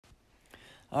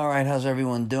All right, how's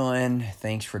everyone doing?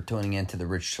 Thanks for tuning in to the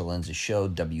Rich CELENZA Show.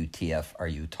 WTF are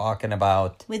you talking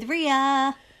about? With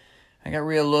Rhea. I got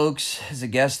RIA LOEKS as a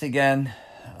guest again.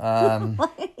 Why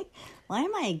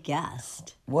am I a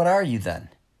guest? What are you then?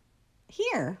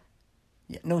 Here.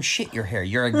 Yeah, no shit, you're here.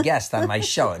 You're a guest on my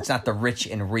show. It's not the Rich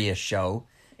and RIA Show.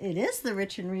 It is the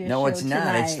Rich and Rhea show. No, it's not.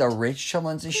 Tonight. It's the Rich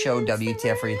CELENZA Show. It's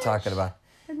WTF are you talking about?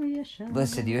 and Rhea show.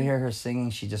 Listen, do you hear her singing?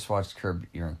 She just watched Curb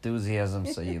Your Enthusiasm,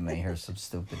 so you may hear some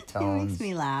stupid It tones. makes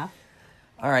me laugh.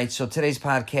 All right, so today's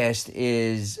podcast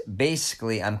is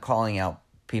basically I'm calling out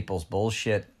people's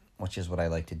bullshit, which is what I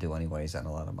like to do anyways on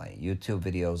a lot of my YouTube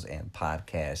videos and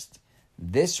podcasts.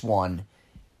 This one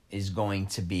is going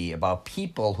to be about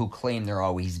people who claim they're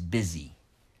always busy,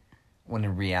 when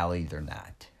in reality they're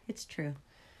not. It's true.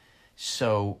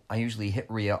 So I usually hit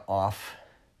Rhea off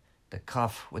the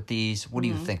cuff with these. What do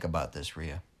you think about this,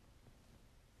 Rhea?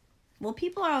 Well,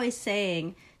 people are always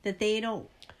saying that they don't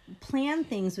plan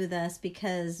things with us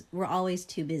because we're always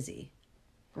too busy,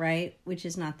 right? Which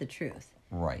is not the truth.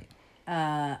 Right.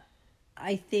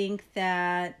 I think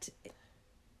that,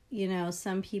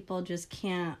 some people just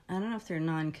can't, I don't know if they're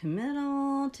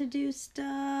non-committal to do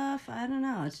stuff. I don't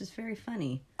know. It's just very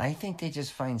funny. I think they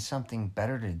just find something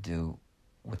better to do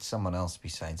with someone else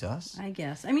besides us. I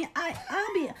guess. I mean,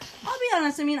 I'll be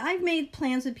honest. I mean, I've made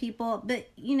plans with people, but,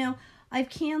 I've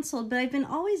canceled, but I've been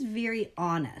always very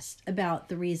honest about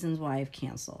the reasons why I've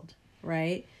canceled,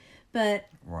 right? But,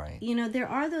 right. There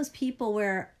are those people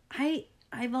where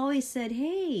I've always said,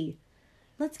 hey,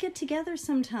 let's get together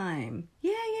sometime.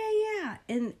 Yeah.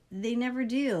 And they never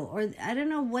do. Or I don't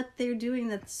know what they're doing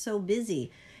that's so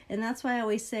busy. And that's why I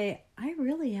always say, I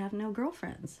really have no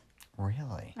girlfriends.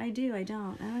 Really? I do. I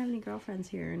don't have any girlfriends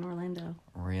here in Orlando.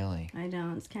 Really? I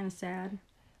don't. It's kind of sad.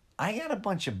 I got a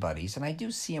bunch of buddies, and I do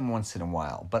see them once in a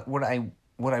while. But what I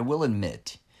will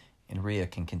admit, and Rhea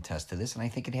can contest to this, and I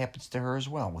think it happens to her as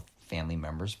well with family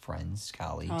members, friends,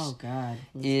 colleagues. Oh, God.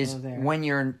 Is when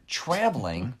you're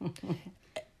traveling,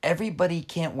 everybody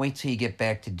can't wait till you get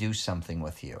back to do something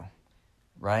with you,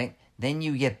 right? Then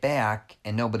you get back,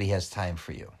 and nobody has time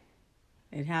for you.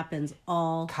 It happens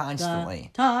all constantly.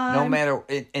 The time. No matter,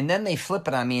 and then they flip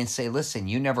it on me and say, listen,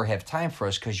 you never have time for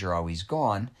us because you're always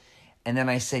gone. And then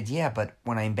I said, yeah, but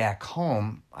when I'm back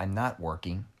home, I'm not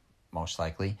working, most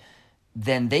likely,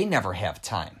 then they never have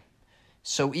time.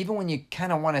 So even when you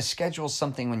kind of want to schedule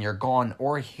something when you're gone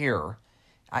or here,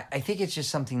 I think it's just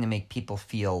something to make people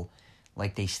feel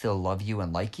like they still love you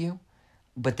and like you,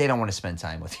 but they don't want to spend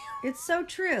time with you. It's so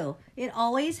true. It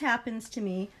always happens to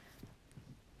me.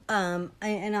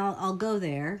 I'll go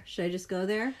there. Should I just go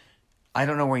there? I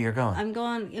don't know where you're going. I'm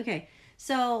going. Okay.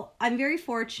 So I'm very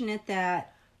fortunate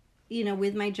that,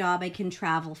 with my job, I can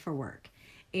travel for work,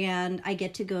 and I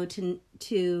get to go to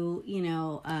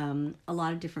a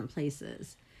lot of different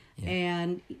places. Yeah.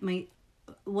 And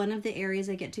one of the areas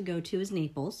I get to go to is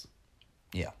Naples.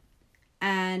 Yeah.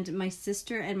 And my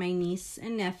sister and my niece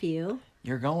and nephew.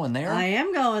 You're going there? I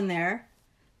am going there.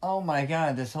 Oh my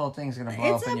God, this whole thing's going to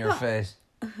blow up in your face.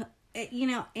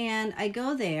 And I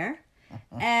go there,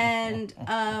 and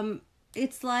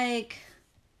it's like,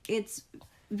 it's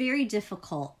very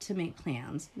difficult to make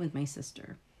plans with my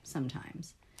sister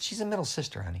sometimes. She's a middle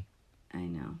sister, honey. I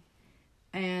know.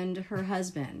 And her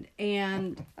husband.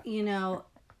 And, in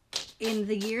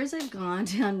the years I've gone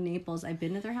down to Naples, I've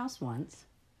been to their house once.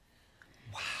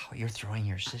 Wow, you're throwing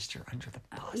your sister under the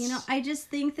bus. I just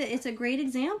think that it's a great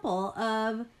example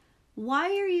of, why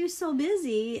are you so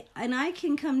busy? And I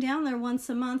can come down there once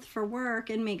a month for work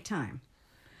and make time.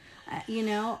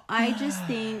 I just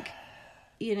think,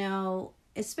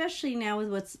 especially now with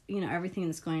what's, everything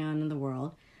that's going on in the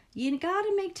world, you got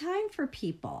to make time for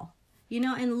people,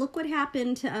 and look what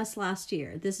happened to us last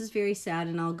year. This is very sad,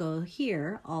 and I'll go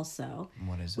here also.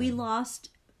 What is it? We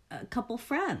lost a couple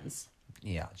friends.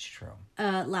 Yeah, it's true.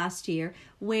 Last year,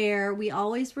 where we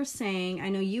always were saying, I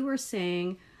know you were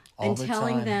saying, and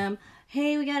telling them,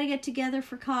 hey, we got to get together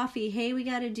for coffee. Hey, we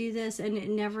got to do this. And it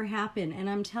never happened. And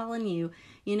I'm telling you,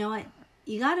 you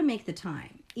got to make the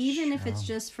time. Even if it's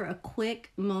just for a quick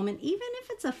moment. Even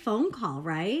if it's a phone call,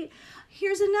 right?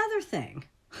 Here's another thing.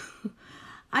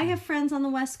 I have friends on the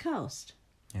West Coast.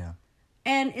 Yeah.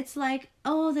 And it's like,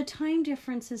 oh, the time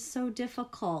difference is so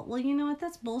difficult. Well, you know what?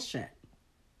 That's bullshit.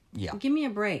 Yeah. Give me a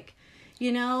break.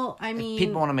 I mean... If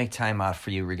people want to make time out for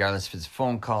you, regardless if it's a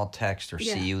phone call, text, or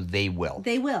see you, they will.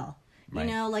 They will. Right.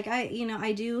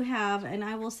 I do have, and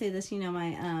I will say this,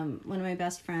 my one of my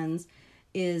best friends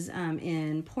is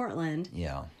in Portland.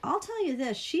 Yeah. I'll tell you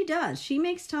this, she does. She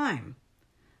makes time.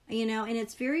 You know, and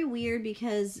it's very weird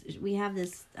because we have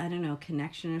this, I don't know,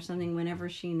 connection or something. Whenever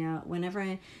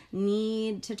I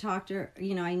need to talk to her,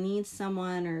 you know, I need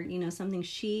someone or, you know, something,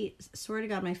 swear to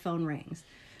God, my phone rings.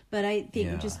 But I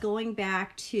think just going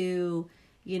back to,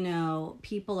 you know,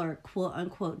 people are quote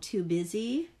unquote too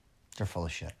busy. They're full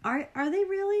of shit. Are they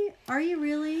really? Are you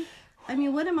really? I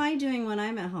mean, what am I doing when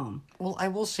I'm at home? Well, I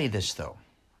will say this, though.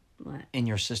 What? In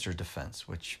your sister's defense,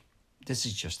 which this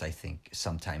is just, I think,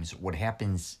 sometimes what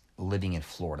happens living in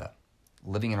Florida,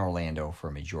 living in Orlando for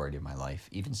a majority of my life,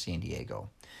 even San Diego,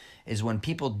 is when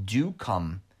people do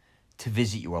come to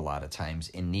visit you a lot of times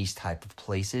in these type of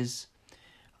places,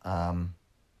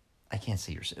 I can't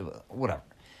say whatever.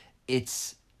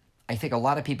 I think a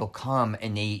lot of people come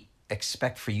and they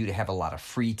expect for you to have a lot of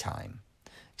free time,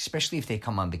 especially if they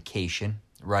come on vacation,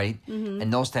 right? Mm-hmm.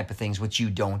 And those type of things, which you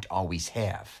don't always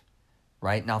have,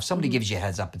 right? Now, if somebody gives you a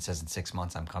heads up and says in 6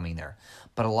 months, I'm coming there.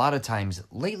 But a lot of times,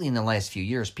 lately in the last few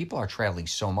years, people are traveling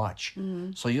so much.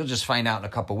 Mm-hmm. So you'll just find out in a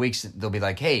couple of weeks, they'll be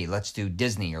like, hey, let's do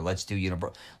Disney or let's do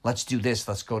let's do this.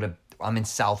 Let's go to, I'm in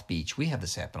South Beach. We have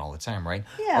this happen all the time, right?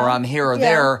 Yeah. Or I'm here or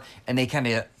there, and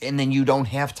and then you don't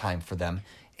have time for them.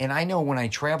 And I know when I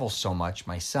travel so much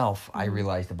myself, I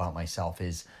realized about myself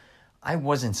is I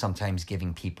wasn't sometimes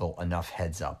giving people enough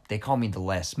heads up. They call me the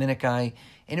last minute guy,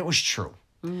 and it was true.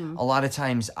 Mm-hmm. A lot of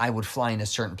times I would fly into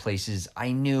certain places.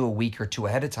 I knew a week or two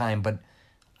ahead of time, but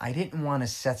I didn't want to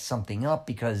set something up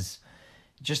because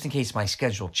just in case my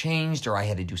schedule changed or I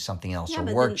had to do something else or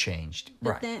work changed.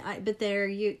 But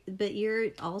you're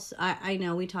also, I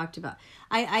know we talked about,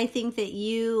 I think that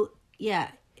you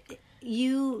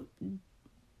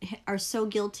are so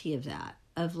guilty of that.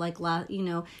 Of like, you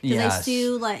know, because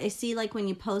I see like when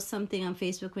you post something on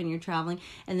Facebook when you're traveling,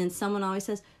 and then someone always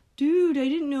says, dude, I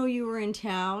didn't know you were in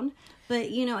town. But,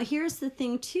 you know, here's the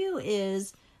thing too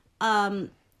is,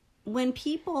 when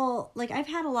people, like I've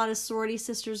had a lot of sorority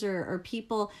sisters or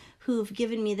people who've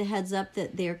given me the heads up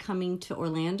that they're coming to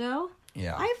Orlando.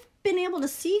 Yeah. I've been able to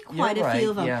see quite a few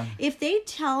of them. Yeah. If they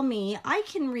tell me, I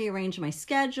can rearrange my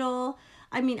schedule.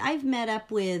 I mean, I've met up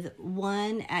with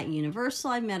one at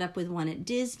Universal. I've met up with one at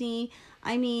Disney.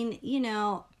 I mean, you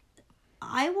know,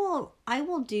 I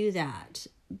will do that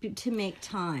to make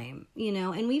time, you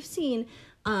know. And we've seen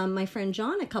my friend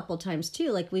John a couple times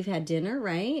too. Like we've had dinner,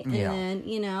 right? And then,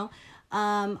 you know,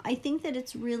 I think that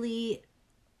it's really,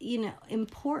 you know,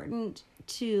 important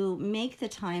to make the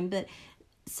time. But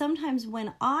sometimes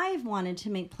when I've wanted to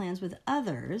make plans with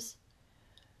others,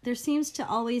 there seems to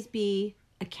always be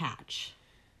a catch.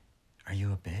 Are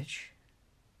you a bitch?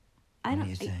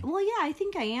 Well, yeah, I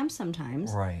think I am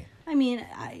sometimes. Right. I mean,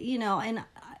 you know, and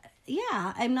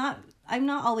yeah, I'm not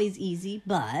always easy,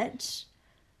 but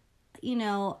you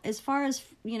know, as far as,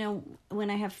 you know, when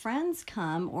I have friends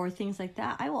come or things like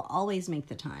that, I will always make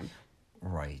the time.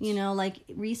 Right. You know, like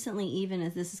recently, even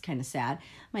as this is kind of sad,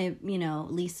 my, you know,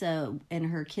 Lisa and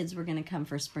her kids were going to come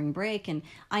for spring break, and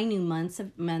I knew months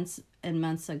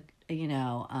you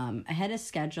know, ahead of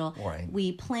schedule. Right.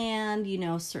 We planned, you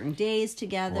know, certain days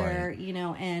together, right. You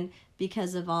know, and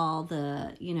because of all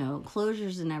the, you know,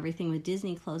 closures and everything with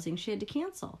Disney closing, she had to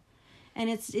cancel. And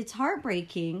it's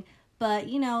heartbreaking, but,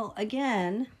 you know,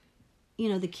 again, you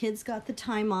know, the kids got the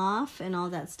time off and all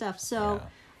that stuff. So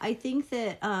I think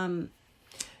that...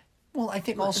 well, I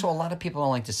think also a lot of people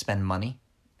don't like to spend money.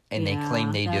 And they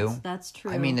claim they do. That's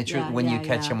true. I mean, the truth, when you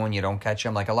catch them, when you don't catch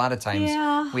them. Like a lot of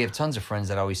times, we have tons of friends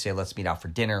that always say, let's meet out for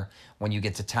dinner. When you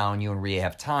get to town, you and Rhea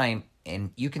have time.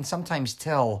 And you can sometimes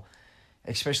tell,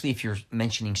 especially if you're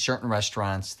mentioning certain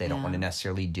restaurants they don't want to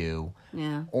necessarily do.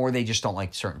 Yeah. Or they just don't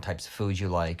like certain types of foods you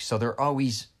like. So there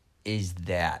always is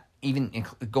that. Even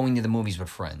going to the movies with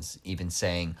friends, even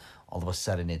saying all of a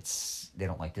sudden they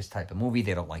don't like this type of movie.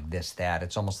 They don't like this, that.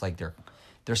 It's almost like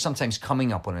they're sometimes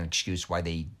coming up with an excuse why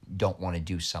they don't want to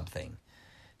do something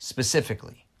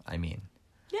specifically. I mean,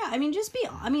 yeah. I mean, just be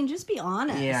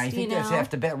honest. Yeah, I think that's half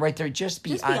the bet right there. Just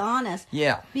be honest.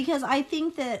 Yeah, because I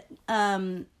think that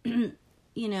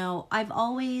you know,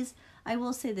 I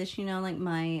will say this. You know, like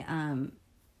my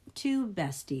two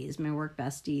besties, my work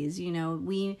besties. You know,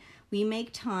 we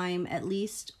make time at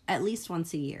least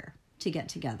once a year to get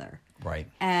together. Right.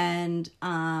 And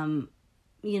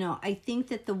you know, I think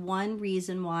that the one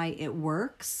reason why it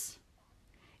works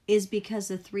is because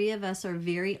the three of us are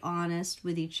very honest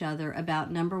with each other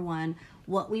about, number one,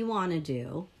 what we want to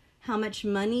do, how much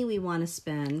money we want to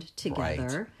spend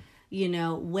together, you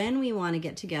know, when we want to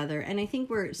get together. And I think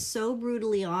we're so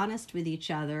brutally honest with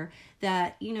each other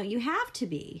that, you know, you have to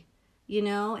be, you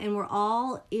know, and we're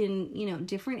all in, you know,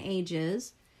 different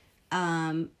ages,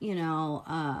 you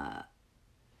know,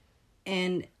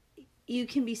 and you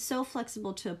can be so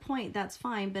flexible to a point, that's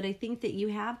fine. But I think that you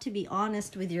have to be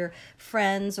honest with your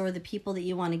friends or the people that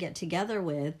you want to get together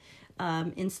with,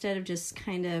 instead of just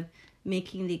kind of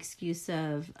making the excuse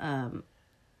of,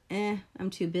 I'm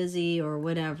too busy or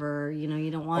whatever, you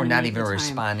don't want to. Or not even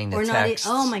responding to texts.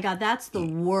 Oh my God, that's the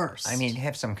worst. I mean,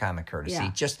 have some common courtesy.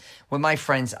 Yeah. Just with my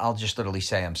friends, I'll just literally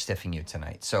say I'm stiffing you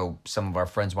tonight. So some of our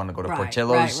friends want to go to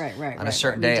Portillo's on a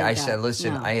certain day. I said,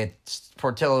 listen, I had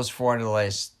Portillo's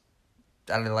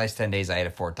out of the last 10 days, I had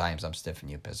it 4 times. I'm stiffing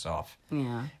you, piss off.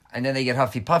 Yeah. And then they get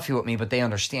huffy puffy with me, but they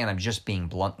understand I'm just being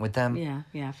blunt with them.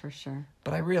 Yeah, for sure.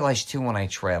 But I realized too when I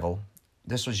travel,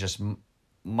 this was just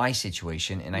my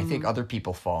situation, and I think other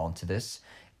people fall into this,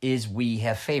 is we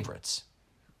have favorites,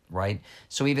 right?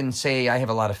 So even say I have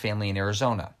a lot of family in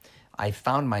Arizona. I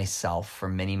found myself for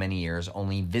many, many years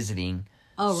only visiting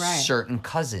certain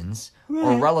cousins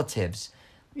or relatives.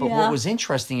 But what was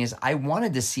interesting is I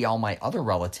wanted to see all my other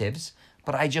relatives,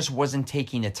 but I just wasn't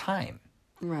taking the time.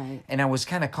 Right. And I was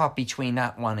kind of caught between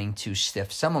not wanting to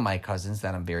stiff some of my cousins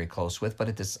that I'm very close with, but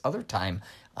at this other time,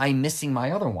 I'm missing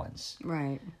my other ones.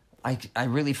 Right. I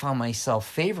really found myself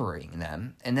favoring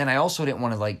them. And then I also didn't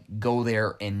want to go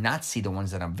there and not see the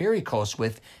ones that I'm very close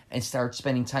with and start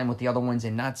spending time with the other ones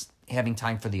and not having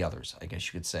time for the others, I guess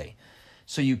you could say.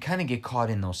 So you kind of get caught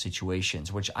in those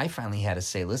situations, which I finally had to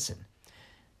say, listen,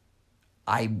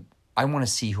 I want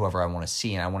to see whoever I want to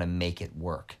see and I want to make it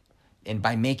work. And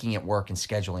by making it work and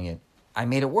scheduling it, I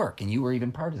made it work. And you were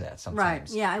even part of that sometimes.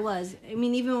 Right. Yeah, I was. I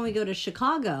mean, even when we go to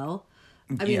Chicago,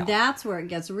 that's where it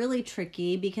gets really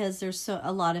tricky because there's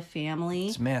a lot of family.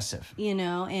 It's massive.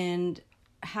 And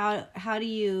how do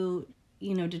you,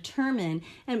 determine,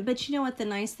 but you know what the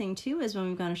nice thing too is when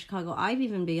we've gone to Chicago, I've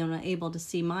even been able to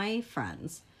see my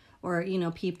friends or,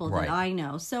 people that I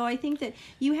know. So I think that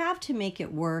you have to make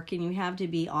it work and you have to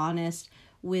be honest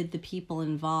with the people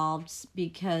involved,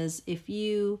 because if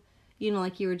you,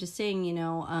 like you were just saying,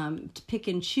 to pick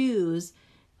and choose,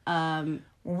 well,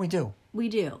 we do. We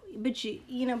do, but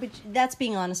but that's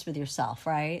being honest with yourself,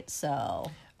 right? So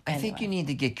I think you need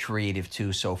to get creative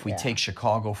too. So if we take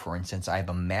Chicago, for instance, I have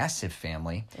a massive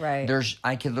family. Right.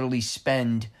 I could literally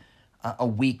spend a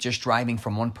week just driving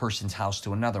from one person's house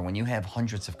to another. When you have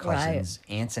hundreds of cousins,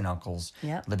 aunts and uncles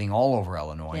living all over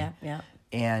Illinois. Yeah.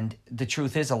 And the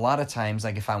truth is, a lot of times,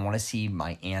 if I want to see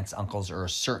my aunts, uncles, or a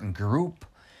certain group,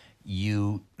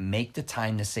 you make the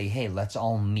time to say, hey, let's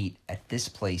all meet at this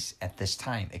place at this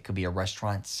time. It could be a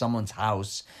restaurant, someone's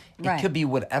house. It could be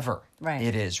whatever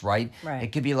it is, right?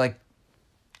 It could be if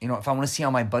I want to see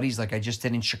all my buddies like I just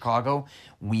did in Chicago,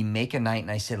 we make a night and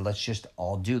I said, let's just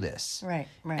all do this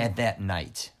at that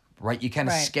night, right? You kind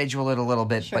of schedule it a little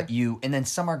bit, but and then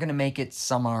some are going to make it,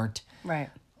 some aren't. Right.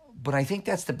 But I think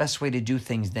that's the best way to do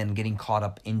things than getting caught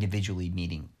up individually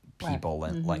meeting people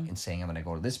and and saying I'm going to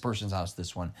go to this person's house,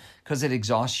 this one, because it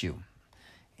exhausts you.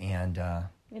 And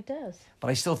it does. But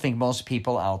I still think most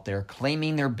people out there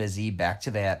claiming they're busy, back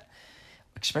to that,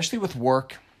 especially with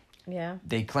work. Yeah.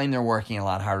 They claim they're working a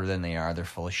lot harder than they are. They're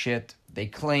full of shit. They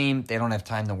claim they don't have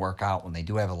time to work out when they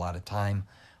do have a lot of time.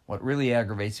 What really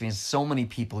aggravates me is so many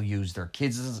people use their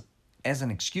kids as an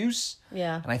excuse.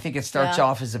 Yeah. And I think it starts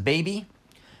off as a baby,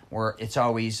 where it's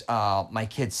always my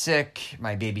kid's sick,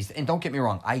 my baby's, and don't get me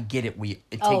wrong, I get it.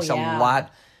 It takes a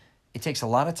lot. It takes a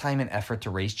lot of time and effort to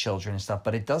raise children and stuff,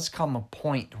 but it does come a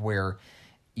point where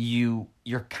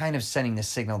you're kind of sending the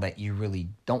signal that you really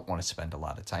don't want to spend a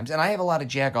lot of times. And I have a lot of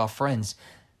jagoff friends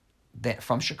that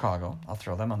from Chicago, I'll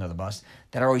throw them under the bus,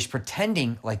 that are always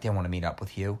pretending like they want to meet up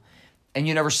with you, and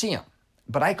you never see them.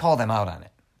 But I call them out on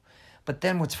it. But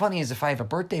then what's funny is if I have a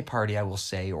birthday party, I will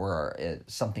say, or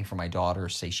something for my daughter,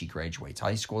 say she graduates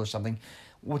high school or something,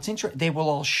 they will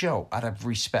all show out of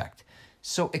respect.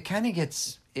 So it kind of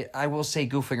gets, I will say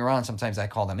goofing around, sometimes I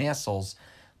call them assholes,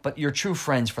 but your true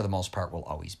friends for the most part will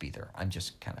always be there. I'm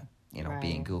just kind of,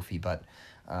 being goofy, but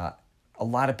a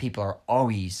lot of people are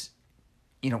always,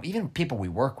 even people we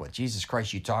work with, Jesus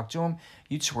Christ, you talk to them,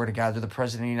 you'd swear to God they're the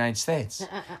president of the United States.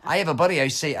 I have a buddy, I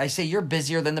say, you're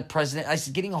busier than the president. I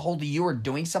said, getting a hold of you or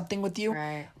doing something with you,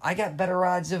 I got better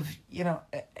odds of,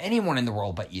 anyone in the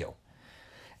world but you.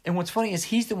 And what's funny is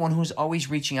he's the one who's always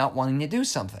reaching out wanting to do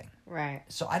something. Right.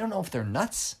 So I don't know if they're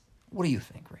nuts. What do you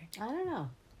think, Ray? I don't know.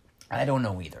 I don't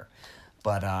know either.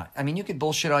 But, you could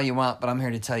bullshit all you want, but I'm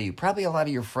here to tell you, probably a lot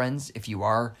of your friends, if you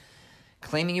are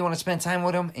claiming you want to spend time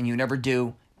with them and you never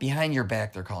do, behind your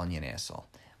back, they're calling you an asshole,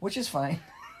 which is fine.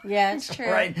 Yeah, it's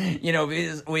true. Right?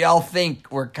 We all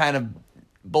think we're kind of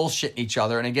bullshitting each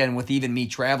other. And again, with even me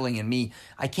traveling and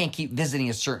I can't keep visiting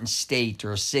a certain state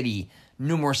or a city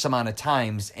numerous amount of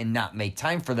times and not make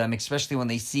time for them, especially when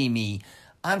they see me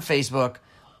on Facebook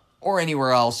or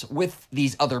anywhere else with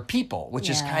these other people, which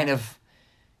is Yeah. kind of,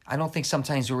 I don't think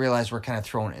sometimes we realize we're kind of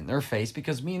thrown in their face,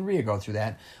 because me and Rhea go through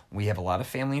that. We have a lot of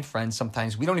family and friends.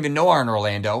 Sometimes we don't even know are in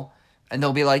Orlando, and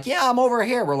they'll be like, yeah, I'm over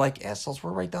here. We're like, assholes,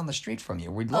 we're right down the street from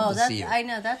you. We'd love to see you. I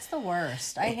know, that's the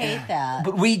worst. I hate that.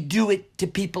 But we do it to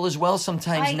people as well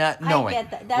sometimes, not knowing. I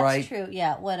get that. That's right? true.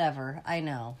 Yeah, whatever. I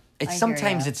know.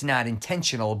 Sometimes it's not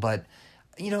intentional, but,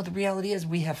 the reality is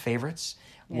we have favorites.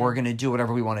 Yeah. We're going to do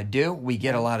whatever we want to do. We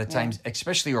get a lot of times,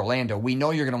 especially Orlando, we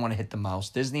know you're going to want to hit the Mouse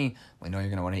Disney. We know you're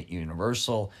going to want to hit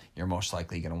Universal. You're most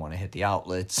likely going to want to hit the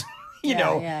outlets, you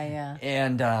know. Yeah.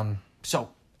 And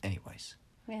so, anyways.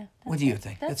 Yeah. What do you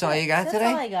think? That's all you got today?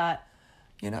 That's all I got.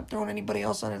 You're not throwing anybody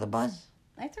else under the bus?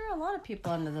 I threw a lot of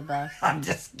people under the bus. I'm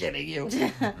just kidding you.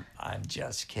 I'm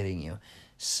just kidding you.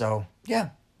 So, yeah.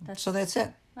 So that's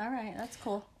it. All right. That's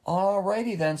cool.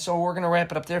 Alrighty then. So we're going to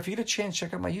wrap it up there. If you get a chance,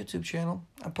 check out my YouTube channel.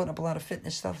 I'm putting up a lot of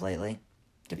fitness stuff lately.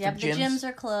 But the gyms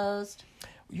are closed.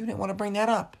 You didn't want to bring that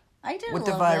up. I did with a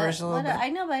little the virus bit. a little bit. I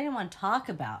know, but I didn't want to talk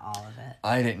about all of it.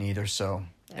 I didn't either. So,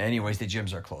 anyways, the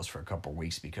gyms are closed for a couple of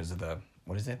weeks because of the,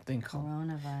 what is that thing called?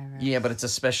 Coronavirus. Yeah, but it's a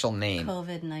special name.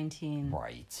 COVID-19.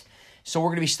 Right. So we're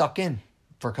going to be stuck in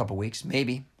for a couple of weeks.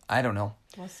 Maybe. I don't know.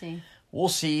 We'll see. We'll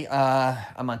see.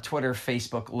 I'm on Twitter,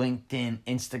 Facebook, LinkedIn,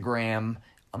 Instagram.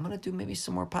 I'm going to do maybe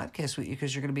some more podcasts with you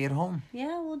because you're going to be at home.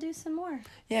 Yeah, we'll do some more.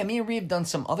 Yeah, me and Rhea have done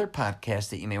some other podcasts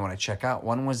that you may want to check out.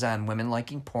 One was on women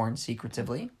liking porn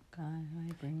secretively. God,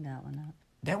 I bring that one up.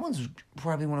 That one's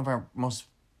probably one of our most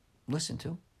listened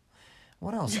to.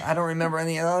 What else? I don't remember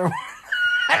any of the other ones.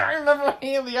 I don't remember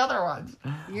any of the other ones.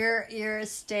 Your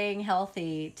staying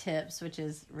healthy tips, which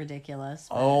is ridiculous.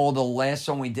 But... Oh, the last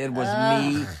one we did was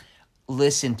me.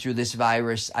 Listen, through this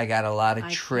virus, I got a lot of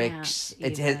tricks.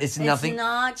 It's nothing. It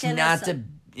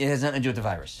has nothing to do with the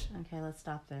virus. Okay, let's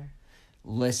stop there.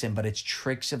 Listen, but it's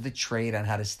tricks of the trade on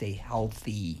how to stay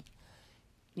healthy.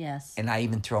 Yes. And I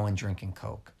even throw in drinking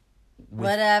Coke.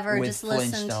 Whatever, just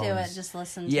listen to it. Just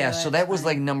listen to it. Yeah, so that was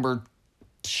like number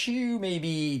 2,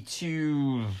 maybe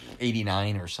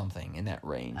 289 or something in that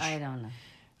range. I don't know.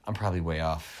 I'm probably way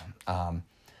off.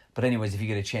 But anyways, if you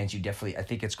get a chance, you definitely, I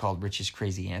think it's called Rich's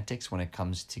Crazy Antics when it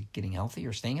comes to getting healthy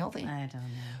or staying healthy. I don't know.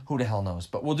 Who the hell knows?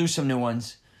 But we'll do some new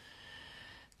ones.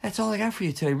 That's all I got for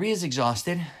you today. Rhea's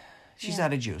exhausted. She's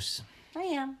out of juice. I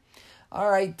am. All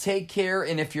right, take care.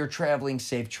 And if you're traveling,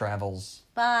 safe travels.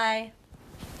 Bye.